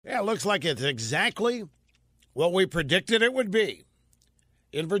it looks like it's exactly what we predicted it would be.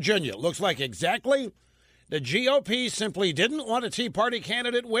 In Virginia, looks like exactly the GOP simply didn't want a Tea Party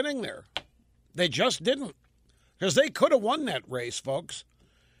candidate winning there. They just didn't. Because they could have won that race, folks.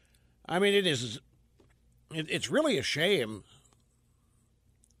 I mean, it's really a shame.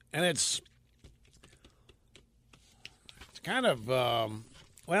 And it's kind of, well,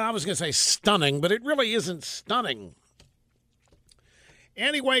 I was going to say stunning, but it really isn't stunning.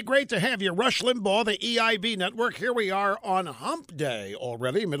 Anyway, great to have you. Rush Limbaugh, the EIB Network. Here we are on Hump Day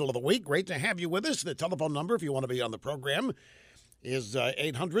already, middle of the week. Great to have you with us. The telephone number, if you want to be on the program, is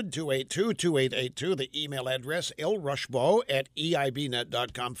 800-282-2882. The email address,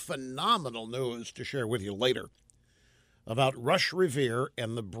 lrushbaugh@eibnet.com. Phenomenal news to share with you later about Rush Revere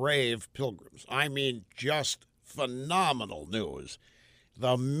and the Brave Pilgrims. I mean, just phenomenal news.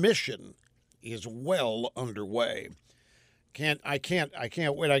 The mission is well underway. I can't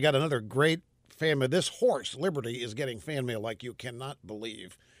wait. I got another great fan mail. This horse, Liberty, is getting fan mail like you cannot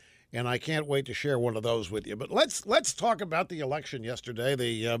believe. And I can't wait to share one of those with you. But let's talk about the election yesterday.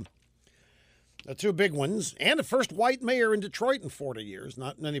 The two big ones, and the first white mayor in Detroit in 40 years.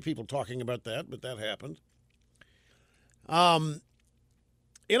 Not many people talking about that, but that happened.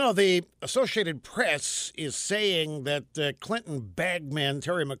 The Associated Press is saying that Clinton bagman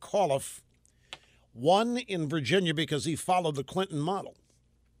Terry McAuliffe won in Virginia because he followed the Clinton model.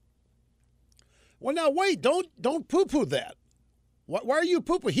 Well, now wait, don't poo-poo that. Why are you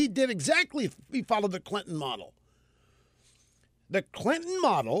poo-poo? He followed the Clinton model. The Clinton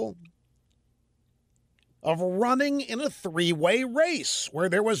model of running in a three-way race where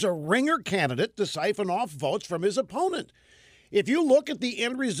there was a ringer candidate to siphon off votes from his opponent. If you look at the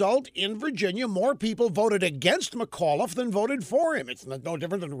end result in Virginia, more people voted against McAuliffe than voted for him. It's no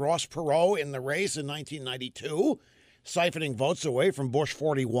different than Ross Perot in the race in 1992, siphoning votes away from Bush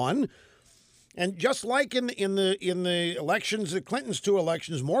 41. And just like in the elections, the Clinton's two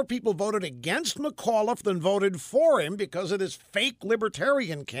elections, more people voted against McAuliffe than voted for him because of this fake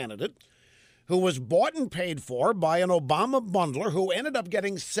libertarian candidate who was bought and paid for by an Obama bundler who ended up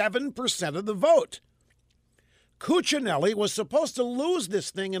getting 7% of the vote. Cuccinelli was supposed to lose this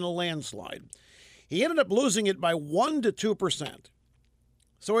thing in a landslide. He ended up losing it by 1 to 2%.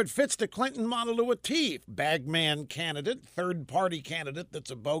 So it fits the Clinton model to a T. Bagman candidate, third-party candidate that's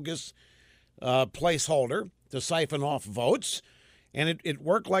a bogus placeholder to siphon off votes, and it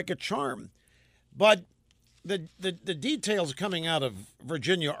worked like a charm. But the details coming out of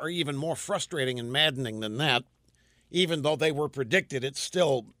Virginia are even more frustrating and maddening than that. Even though they were predicted, it's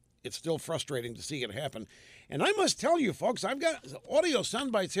still frustrating to see it happen. And I must tell you, folks, I've got audio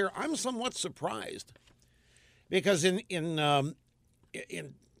sound bites here. I'm somewhat surprised because in a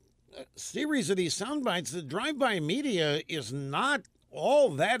series of these sound bites, the drive-by media is not all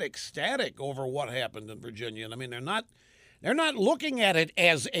that ecstatic over what happened in Virginia. I mean, they're not looking at it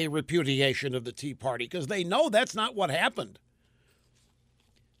as a repudiation of the Tea Party because they know that's not what happened.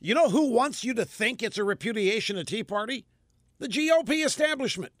 You know who wants you to think it's a repudiation of Tea Party? The GOP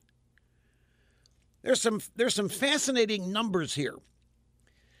establishment. There's some fascinating numbers here.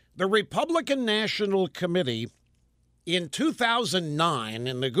 The Republican National Committee in 2009,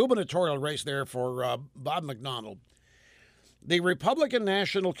 in the gubernatorial race there for Bob McDonnell, the Republican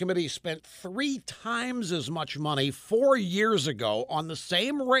National Committee spent 3 times as much money 4 years ago on the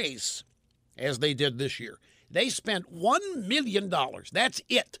same race as they did this year. They spent $1 million. That's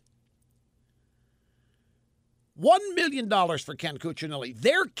it. $1 million for Ken Cuccinelli,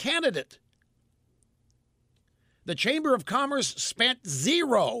 their candidate. The Chamber of Commerce spent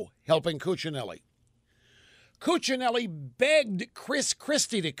 $0 helping Cuccinelli. Cuccinelli begged Chris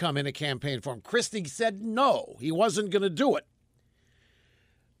Christie to come in a campaign for him. Christie said no, he wasn't going to do it.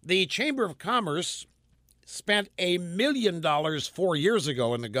 The Chamber of Commerce spent $1 million 4 years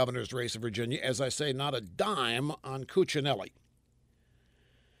ago in the governor's race of Virginia. As I say, not a dime on Cuccinelli.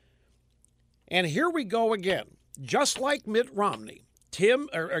 And here we go again. Just like Mitt Romney,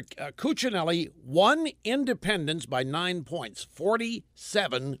 Cuccinelli won independents by 9 points,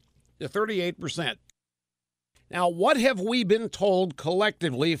 47 to 38%. Now, what have we been told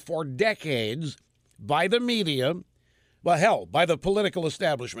collectively for decades by the media, well, hell, by the political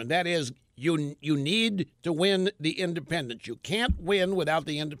establishment? That is, you need to win the independents. You can't win without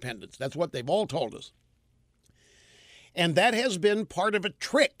the independents. That's what they've all told us. And that has been part of a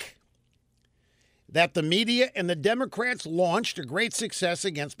trick that the media and the Democrats launched to great success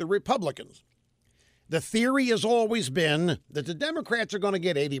against the Republicans. The theory has always been that the Democrats are going to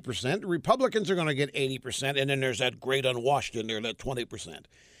get 80%, the Republicans are going to get 80%, and then there's that great unwashed in there, that 20%.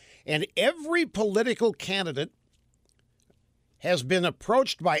 And every political candidate has been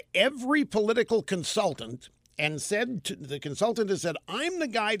approached by every political consultant and the consultant has said, I'm the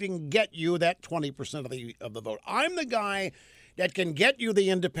guy that can get you that 20% of the vote. I'm the guy that can get you the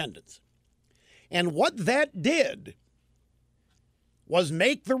independents. And what that did was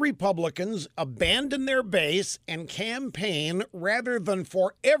make the Republicans abandon their base and campaign rather than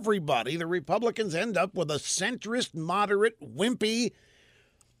for everybody. The Republicans end up with a centrist, moderate, wimpy,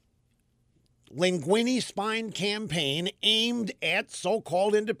 linguini-spine campaign aimed at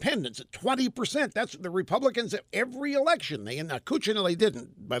so-called independents at 20%. That's the Republicans at every election. Cuccinelli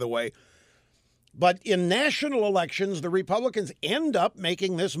didn't, by the way. But in national elections, the Republicans end up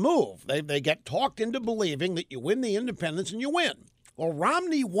making this move. They get talked into believing that you win the independents and you win. Well,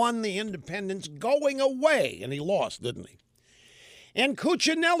 Romney won the independents going away, and he lost, didn't he? And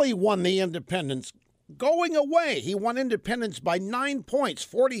Cuccinelli won the independents going away. He won independents by 9 points,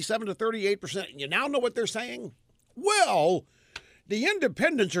 47 to 38%. And you now know what they're saying? Well, the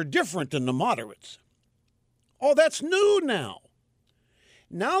independents are different than the moderates. Oh, that's new now.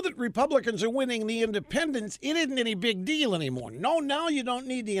 Now that Republicans are winning the independents, it isn't any big deal anymore. No, now you don't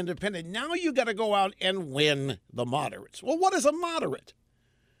need the independent. Now you got to go out and win the moderates. Well, what is a moderate?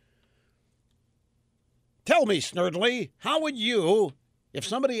 Tell me, Snerdley, how would you, if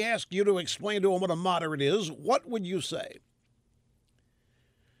somebody asked you to explain to them what a moderate is, what would you say?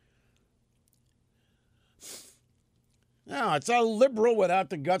 No, it's a liberal without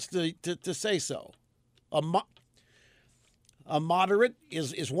the guts to say so. A moderate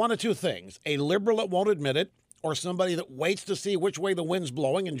is one of two things: a liberal that won't admit it, or somebody that waits to see which way the wind's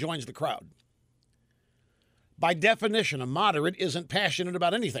blowing and joins the crowd. By definition, a moderate isn't passionate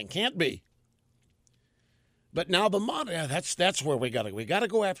about anything. Can't be. But now the moderate, that's where we got to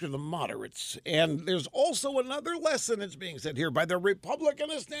go after the moderates. And there's also another lesson that's being said here by the Republican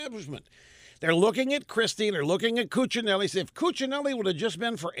establishment. They're looking at Christie, they're looking at Cuccinelli. Say, if Cuccinelli would have just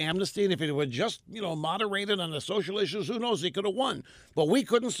been for amnesty, and if he would just, moderated on the social issues, who knows, he could have won. But we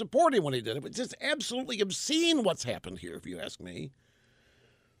couldn't support him when he did it. It's just absolutely obscene what's happened here, if you ask me.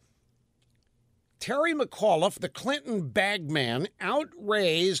 Terry McAuliffe, the Clinton bagman,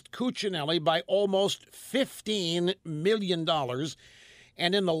 outraised Cuccinelli by almost $15 million.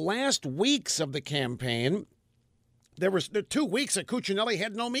 And in the last weeks of the campaign, there were 2 weeks that Cuccinelli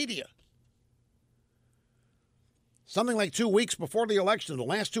had no media. Something like 2 weeks before the election, the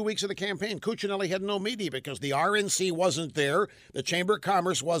last 2 weeks of the campaign, Cuccinelli had no media because the RNC wasn't there, the Chamber of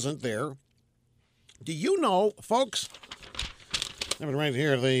Commerce wasn't there. Do you know, folks, right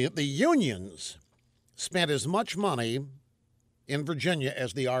here, the unions spent as much money in Virginia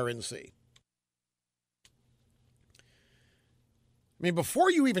as the RNC. I mean, before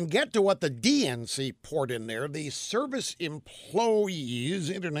you even get to what the DNC poured in there, the Service Employees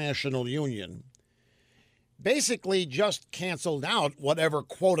International Union basically just canceled out whatever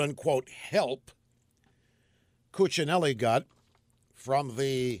quote-unquote help Cuccinelli got from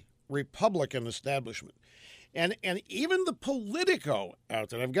the Republican establishment. And even the Politico out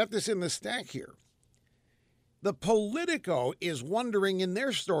there, I've got this in the stack here, the Politico is wondering in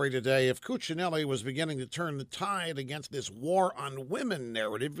their story today if Cuccinelli was beginning to turn the tide against this war on women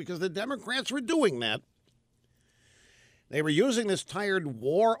narrative, because the Democrats were doing that. They were using this tired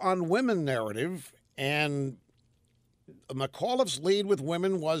war on women narrative, and McAuliffe's lead with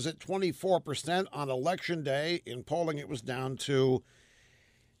women was at 24% on Election Day. In polling, it was down to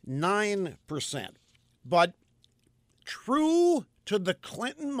 9%. But true to the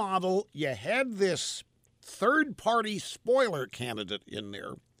Clinton model, you had this third-party spoiler candidate in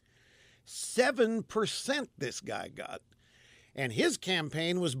there. 7% this guy got. And his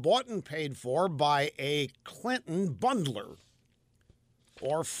campaign was bought and paid for by a Clinton bundler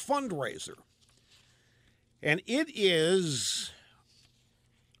or fundraiser. And it is,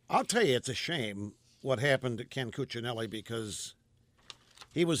 I'll tell you, it's a shame what happened to Ken Cuccinelli, because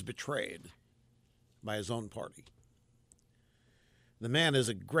he was betrayed by his own party. The man is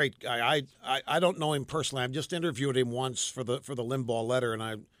a great guy. I don't know him personally. I've just interviewed him once for the Limbaugh letter,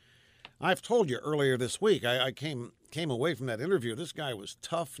 and I've told you earlier this week, I came away from that interview. This guy was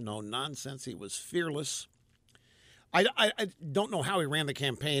tough, no nonsense. He was fearless. I don't know how he ran the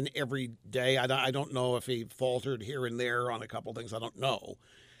campaign every day. I don't know if he faltered here and there on a couple things. I don't know.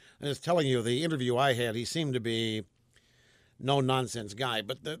 I'm just telling you, the interview I had, he seemed to be no-nonsense guy.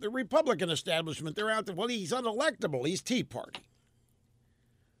 But the Republican establishment, they're out there, well, he's unelectable. He's Tea Party.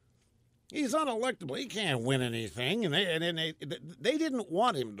 He's unelectable. He can't win anything. And they didn't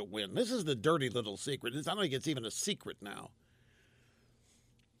want him to win. This is the dirty little secret. I don't think it's even a secret now.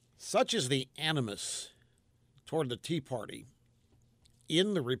 Such is the animus toward the Tea Party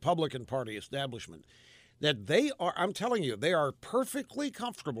in the Republican Party establishment that they are, I'm telling you, they are perfectly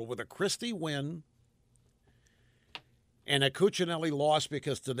comfortable with a Christie win and a Cuccinelli loss,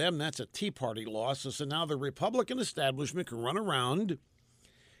 because to them that's a Tea Party loss. So now the Republican establishment can run around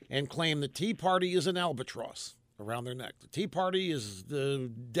and claim the Tea Party is an albatross around their neck. The Tea Party is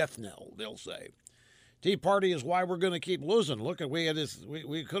the death knell, they'll say. Tea Party is why we're going to keep losing. Look,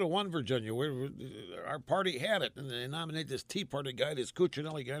 we could have won Virginia. Our party had it, and they nominate this Tea Party guy, this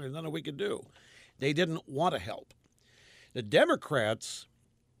Cuccinelli guy. There's nothing we could do. They didn't want to help. The Democrats,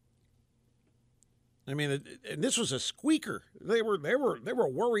 I mean, and this was a squeaker. They were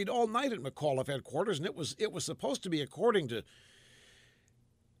worried all night at McAuliffe headquarters, and it was supposed to be, according to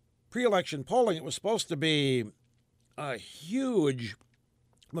pre-election polling, it was supposed to be a huge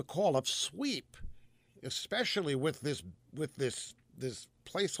McAuliffe sweep, especially with this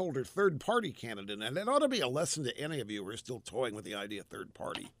placeholder third party candidate. And that ought to be a lesson to any of you who are still toying with the idea of third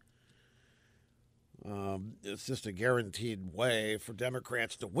party. It's just a guaranteed way for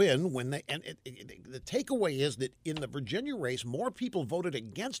Democrats to win when they. And the takeaway is that in the Virginia race, more people voted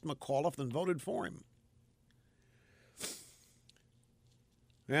against McAuliffe than voted for him.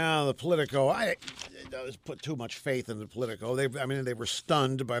 Yeah, the Politico. I put too much faith in the Politico. They were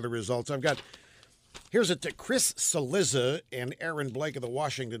stunned by the results. Here's it to Chris Cillizza and Aaron Blake of the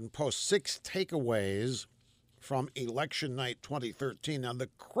Washington Post. 6 takeaways from election night 2013. Now, the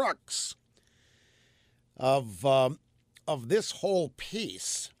crux of this whole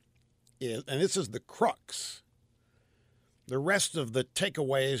piece is, and this is the crux, the rest of the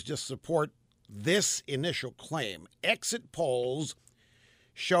takeaways just support this initial claim. Exit polls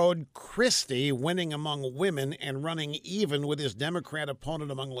showed Christie winning among women and running even with his Democrat opponent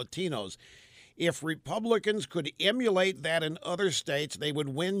among Latinos. If Republicans could emulate that in other states, they would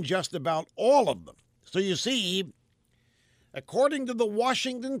win just about all of them. So you see, according to the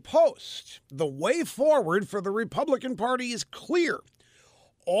Washington Post, the way forward for the Republican Party is clear.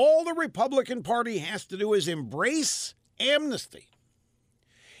 All the Republican Party has to do is embrace amnesty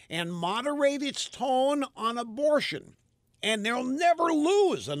and moderate its tone on abortion, and they'll never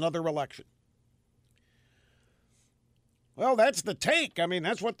lose another election. Well, that's the take. I mean,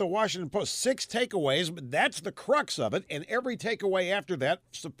 that's what the Washington Post, 6 takeaways, but that's the crux of it, and every takeaway after that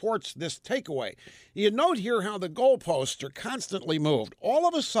supports this takeaway. You note here how the goalposts are constantly moved. All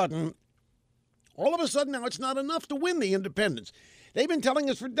of a sudden now it's not enough to win the independents. They've been telling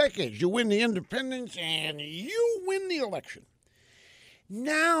us for decades, you win the independents and you win the election.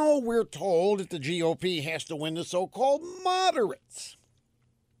 Now we're told that the GOP has to win the so-called moderates.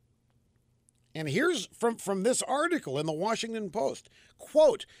 And here's from this article in the Washington Post,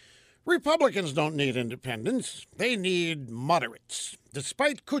 quote, Republicans don't need independents. They need moderates.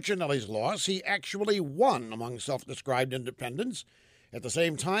 Despite Cuccinelli's loss, he actually won among self-described independents. At the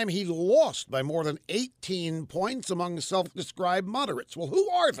same time, he lost by more than 18 points among self-described moderates. Well, who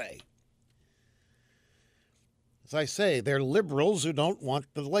are they? As I say, they're liberals who don't want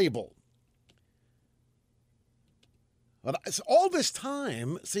the label. But all this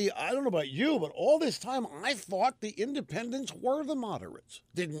time, see, I don't know about you, but all this time I thought the independents were the moderates.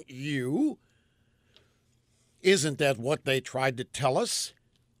 Didn't you? Isn't that what they tried to tell us?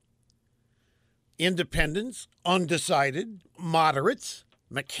 Independents, undecided, moderates,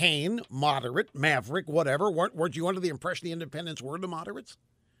 McCain, moderate, Maverick, whatever. Weren't you under the impression the independents were the moderates?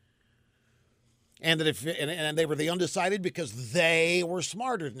 And that and they were the undecided because they were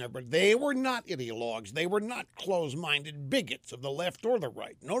smarter than everybody. They were not ideologues. They were not closed-minded bigots of the left or the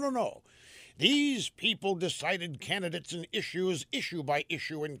right. No. These people decided candidates and issues, issue by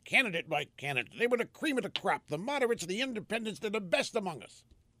issue and candidate by candidate. They were the cream of the crop. The moderates, the independents, they're the best among us.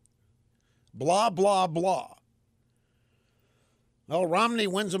 Blah, blah, blah. Well, Romney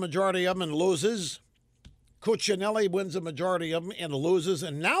wins a majority of them and loses. Cuccinelli wins a majority of them and loses,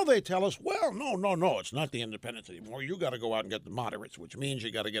 and now they tell us, well, no, it's not the independents anymore. You got to go out and get the moderates, which means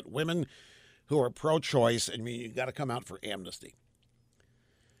you got to get women who are pro-choice, and you got to come out for amnesty.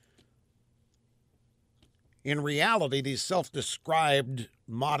 In reality, these self-described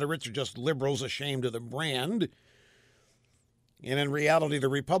moderates are just liberals ashamed of the brand. And in reality, the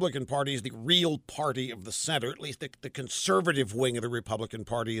Republican Party is the real party of the center. At least the conservative wing of the Republican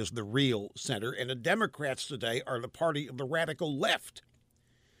Party is the real center. And the Democrats today are the party of the radical left.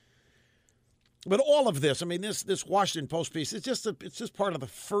 But all of this, I mean, this Washington Post piece, it's just part of the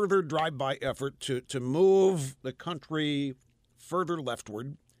further drive-by effort to move the country further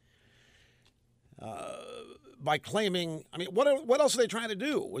leftward by claiming, I mean, what else are they trying to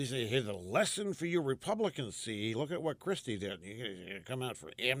do? We say, here's a lesson for you Republicans. See, look at what Christie did. You come out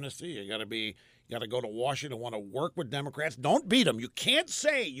for amnesty. You got to go to Washington, want to work with Democrats. Don't beat them. You can't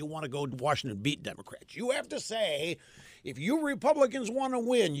say you want to go to Washington and beat Democrats. You have to say, if you Republicans want to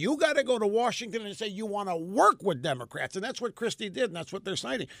win, you got to go to Washington and say you want to work with Democrats. And that's what Christie did, and that's what they're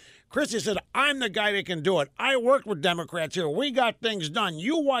citing. Christie said, I'm the guy that can do it. I worked with Democrats here. We got things done.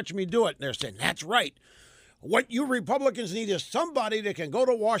 You watch me do it. And they're saying, that's right. What you Republicans need is somebody that can go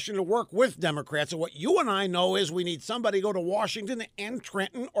to Washington to work with Democrats. And what you and I know is we need somebody to go to Washington and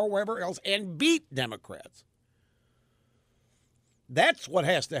Trenton or wherever else and beat Democrats. That's what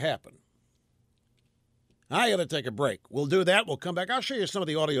has to happen. I got to take a break. We'll do that. We'll come back. I'll show you some of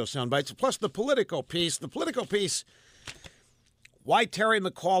the audio sound bites, plus the Politico piece. The Politico piece, why Terry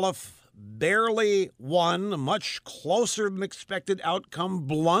McAuliffe barely won, a much closer than expected outcome,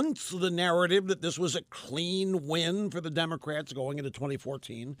 blunts the narrative that this was a clean win for the Democrats going into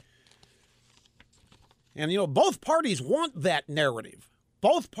 2014. And, you know, both parties want that narrative.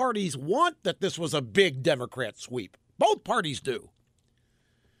 Both parties want that this was a big Democrat sweep. Both parties do.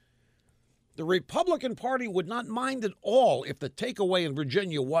 The Republican Party would not mind at all if the takeaway in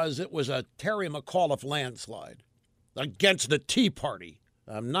Virginia was it was a Terry McAuliffe landslide against the Tea Party.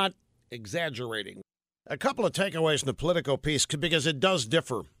 I'm not exaggerating. A couple of takeaways in the Politico piece, because it does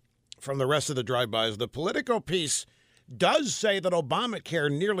differ from the rest of the drive-bys. The Politico piece does say that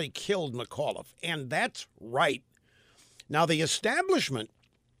Obamacare nearly killed McAuliffe, and that's right. Now, the establishment,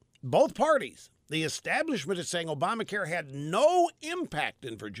 both parties, the establishment is saying Obamacare had no impact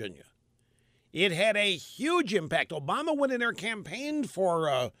in Virginia. It had a huge impact. Obama went in there, campaigned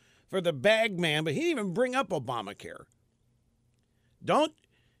for the bag man, but he didn't even bring up Obamacare.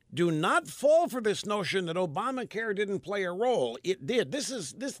 Do not fall for this notion that Obamacare didn't play a role. It did.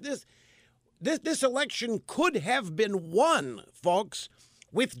 This election could have been won, folks,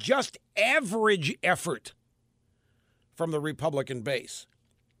 with just average effort from the Republican base.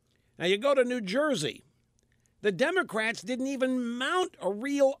 Now you go to New Jersey. The Democrats didn't even mount a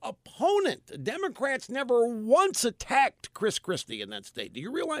real opponent. The Democrats never once attacked Chris Christie in that state. Do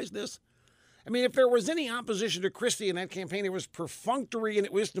you realize this? I mean, if there was any opposition to Christie in that campaign, it was perfunctory and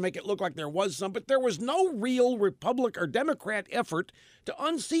it was to make it look like there was some, but there was no real Republican or Democrat effort to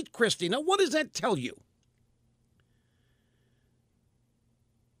unseat Christie. Now, what does that tell you?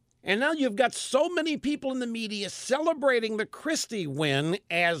 And now you've got so many people in the media celebrating the Christie win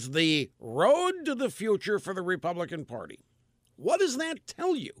as the road to the future for the Republican Party. What does that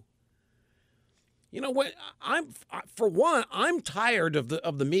tell you? You know what? I'm tired of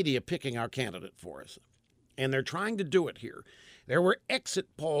the media picking our candidate for us, and they're trying to do it here. There were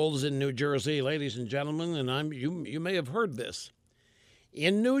exit polls in New Jersey, ladies and gentlemen, and you may have heard this.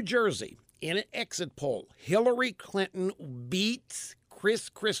 In New Jersey, in an exit poll, Hillary Clinton beats Chris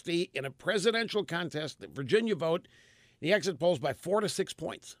Christie in a presidential contest, the Virginia vote, the exit polls by 4 to 6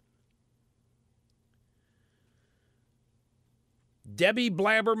 points. Debbie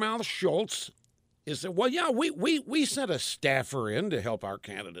Blabbermouth Schultz is said, well, yeah, we sent a staffer in to help our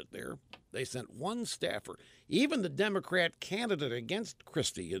candidate there. They sent one staffer. Even the Democrat candidate against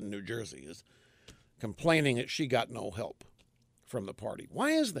Christie in New Jersey is complaining that she got no help from the party. Why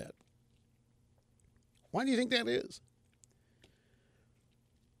is that? Why do you think that is?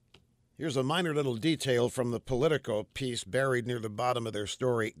 Here's a minor little detail from the Politico piece buried near the bottom of their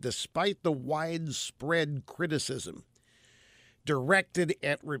story. Despite the widespread criticism directed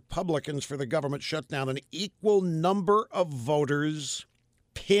at Republicans for the government shutdown, an equal number of voters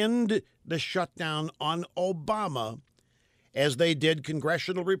pinned the shutdown on Obama as they did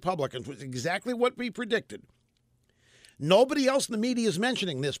congressional Republicans, which is exactly what we predicted. Nobody else in the media is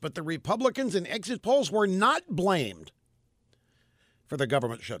mentioning this, but the Republicans in exit polls were not blamed for the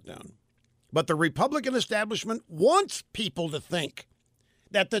government shutdown. But the Republican establishment wants people to think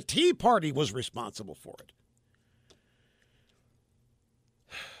that the Tea Party was responsible for it.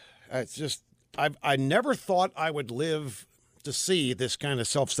 It's just, I never thought I would live to see this kind of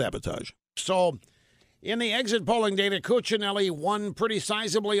self-sabotage. So, in the exit polling data, Cuccinelli won pretty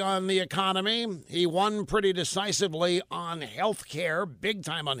sizably on the economy. He won pretty decisively on health care, big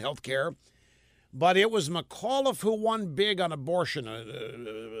time on health care. But it was McAuliffe who won big on abortion.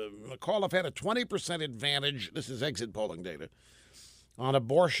 McAuliffe had a 20% advantage, this is exit polling data, on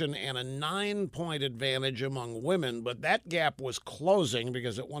abortion and a 9-point advantage among women. But that gap was closing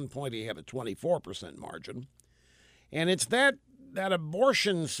because at one point he had a 24% margin. And it's that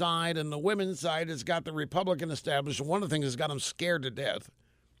abortion side and the women's side has got the Republican establishment. One of the things that's got them scared to death.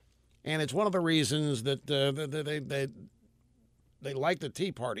 And it's one of the reasons that they like the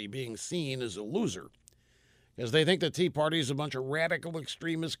Tea Party being seen as a loser because they think the Tea Party is a bunch of radical,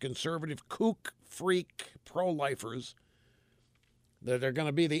 extremist, conservative, kook, freak, pro-lifers that are going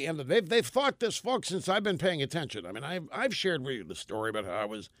to be the end of it. They've thought this, folks, since I've been paying attention. I mean, I've shared with you the story about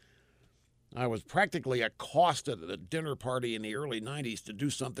how I was practically accosted at a dinner party in the early 90s to do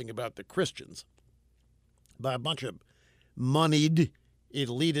something about the Christians by a bunch of moneyed,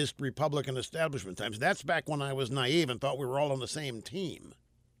 elitist Republican establishment types. That's back when I was naive and thought we were all on the same team.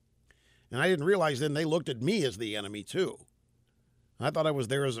 And I didn't realize then they looked at me as the enemy, too. I thought I was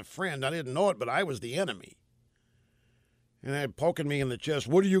there as a friend. I didn't know it, but I was the enemy. And they're poking me in the chest.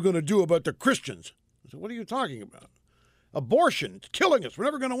 What are you going to do about the Christians? I said, what are you talking about? Abortion. It's killing us. We're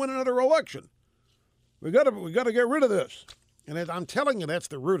never going to win another election. We got to get rid of this. And I'm telling you, that's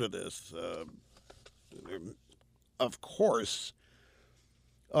the root of this. Of course,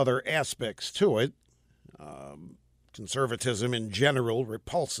 other aspects to it. Conservatism in general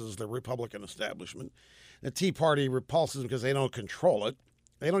repulses the Republican establishment. The Tea Party repulses them because they don't control it.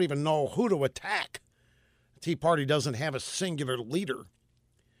 They don't even know who to attack. The Tea Party doesn't have a singular leader.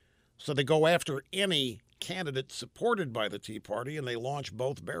 So they go after any candidate supported by the Tea Party, and they launch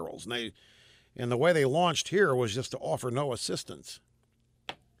both barrels. And the way they launched here was just to offer no assistance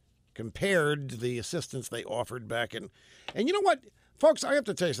compared to the assistance they offered back in. And you know what, folks, I have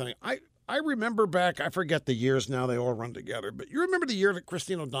to tell you something. I remember back, I forget the years now, they all run together, but you remember the year that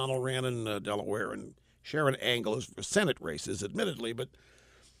Christine O'Donnell ran in Delaware and Sharon Angle, for Senate races, admittedly, but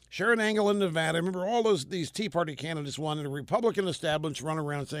Sharon Angle in Nevada. I remember all these Tea Party candidates won, and the Republican establishment run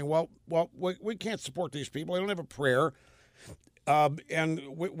around saying, well, we can't support these people. They don't have a prayer. And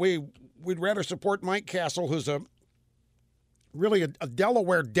we'd rather support Mike Castle, who's really a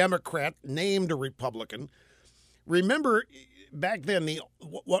Delaware Democrat named a Republican. Remember, back then,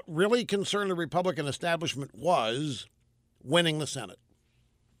 what really concerned the Republican establishment was winning the Senate.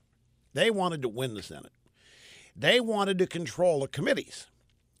 They wanted to win the Senate. They wanted to control the committees.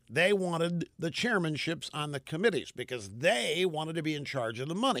 They wanted the chairmanships on the committees because they wanted to be in charge of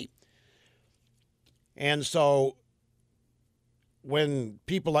the money. And so when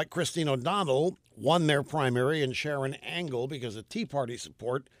people like Christine O'Donnell won their primary and Sharon Angle because of Tea Party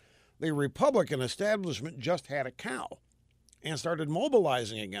support, the Republican establishment just had a cow and started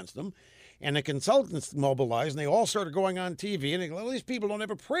mobilizing against them. And the consultants mobilized, and they all started going on TV, and they go, well, these people don't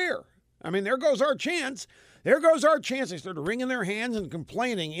have a prayer. I mean, there goes our chance. There goes our chance. They started wringing their hands and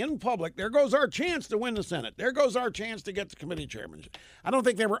complaining in public. There goes our chance to win the Senate. There goes our chance to get the committee chairmanship. I don't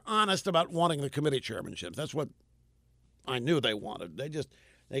think they were honest about wanting the committee chairmanship. That's what I knew they wanted.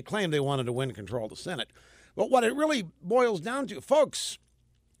 They claimed they wanted to win control of the Senate. But what it really boils down to, folks,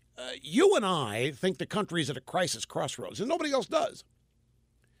 you and I think the country's at a crisis crossroads, and nobody else does.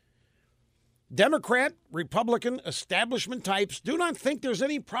 Democrat, Republican, establishment types do not think there's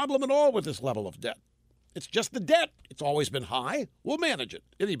any problem at all with this level of debt. It's just the debt. It's always been high. We'll manage it.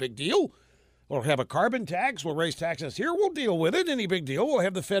 Any big deal? We'll have a carbon tax. We'll raise taxes here. We'll deal with it. Any big deal? We'll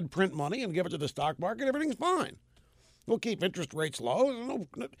have the Fed print money and give it to the stock market. Everything's fine. We'll keep interest rates low.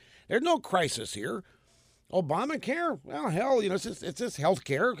 There's no crisis here. Obamacare? Well, hell, it's just health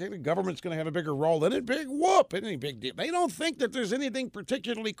care. Okay, the government's going to have a bigger role in it. Big whoop. Any big deal. They don't think that there's anything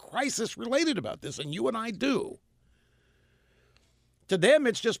particularly crisis-related about this, and you and I do. To them,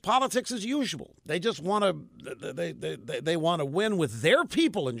 it's just politics as usual. They just want to they want to win with their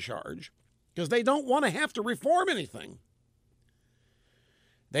people in charge because they don't want to have to reform anything.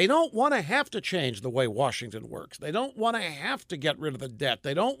 They don't want to have to change the way Washington works. They don't want to have to get rid of the debt.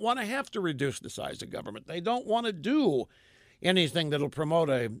 They don't want to have to reduce the size of government. They don't want to do anything that'll promote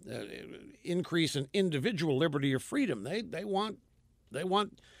a increase in individual liberty or freedom. They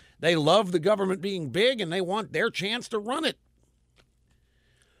love the government being big, and they want their chance to run it.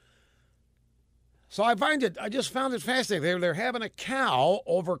 So I just found it fascinating. They're having a cow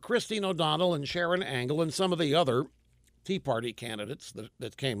over Christine O'Donnell and Sharon Angle and some of the other Tea Party candidates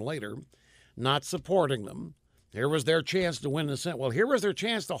that came later, not supporting them. Here was their chance to win the Senate. Well, here was their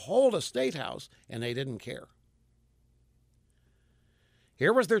chance to hold a state house, and they didn't care.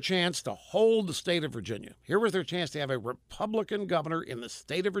 Here was their chance to hold the state of Virginia. Here was their chance to have a Republican governor in the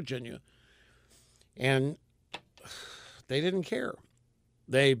state of Virginia, and they didn't care.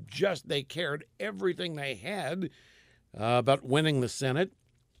 They cared everything they had about winning the Senate.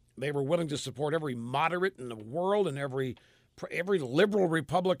 They were willing to support every moderate in the world and every liberal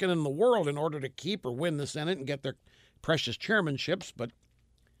Republican in the world in order to keep or win the Senate and get their precious chairmanships, but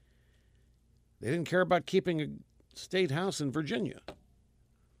they didn't care about keeping a state house in Virginia.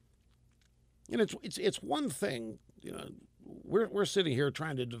 And it's one thing, we're sitting here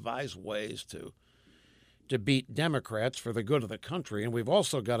trying to devise ways to beat Democrats for the good of the country, and we've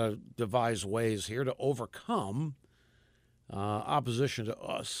also got to devise ways here to overcome opposition to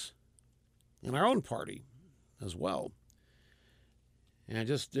us in our own party as well. And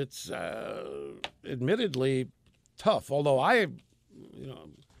it's admittedly tough, although I,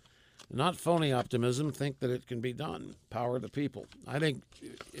 not phony optimism, think that it can be done. Power of the people. I think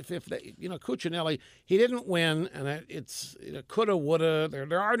if they, Cuccinelli, he didn't win, and it's coulda, woulda.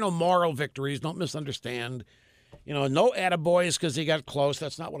 There are no moral victories. Don't misunderstand. No attaboys because he got close.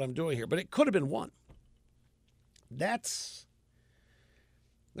 That's not what I'm doing here. But it could have been won. That's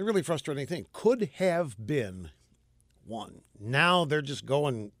the really frustrating thing. Could have been won. Now they're just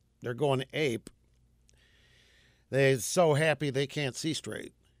going ape. They're so happy they can't see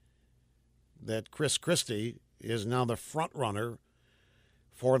straight that Chris Christie is now the front runner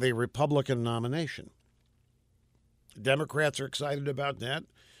for the Republican nomination. The Democrats are excited about that.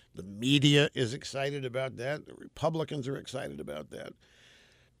 The media is excited about that. The Republicans are excited about that.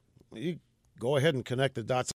 You go ahead and connect the dots.